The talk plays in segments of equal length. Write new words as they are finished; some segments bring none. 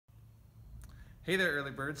Hey there, early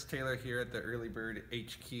birds. Taylor here at the Early Bird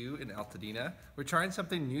HQ in Altadena. We're trying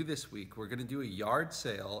something new this week. We're going to do a yard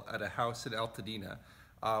sale at a house in Altadena.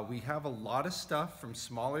 We have a lot of stuff from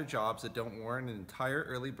smaller jobs that don't warrant an entire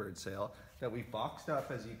early bird sale that we boxed up,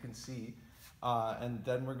 as you can see, and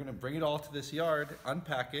then we're going to bring it all to this yard,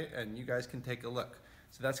 unpack it, and you guys can take a look.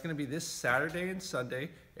 So that's going to be this Saturday and Sunday,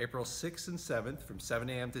 April 6th and 7th from 7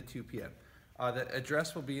 a.m. to 2 p.m. The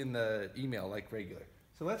address will be in the email like regular.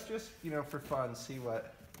 So let's just, for fun, see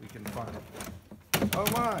what we can find. Oh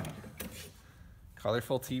my!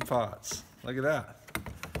 Colorful teapots. Look at that.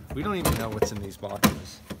 We don't even know what's in these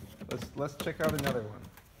boxes. Let's check out another one.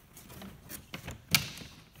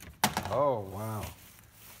 Oh wow.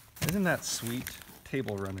 Isn't that sweet?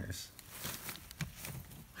 Table runners.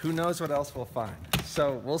 Who knows what else we'll find.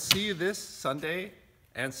 So we'll see you this Sunday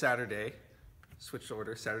and Saturday. Switched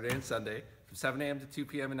order, Saturday and Sunday, from 7 a.m. to 2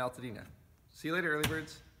 p.m. in Altadena. See you later, early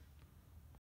birds.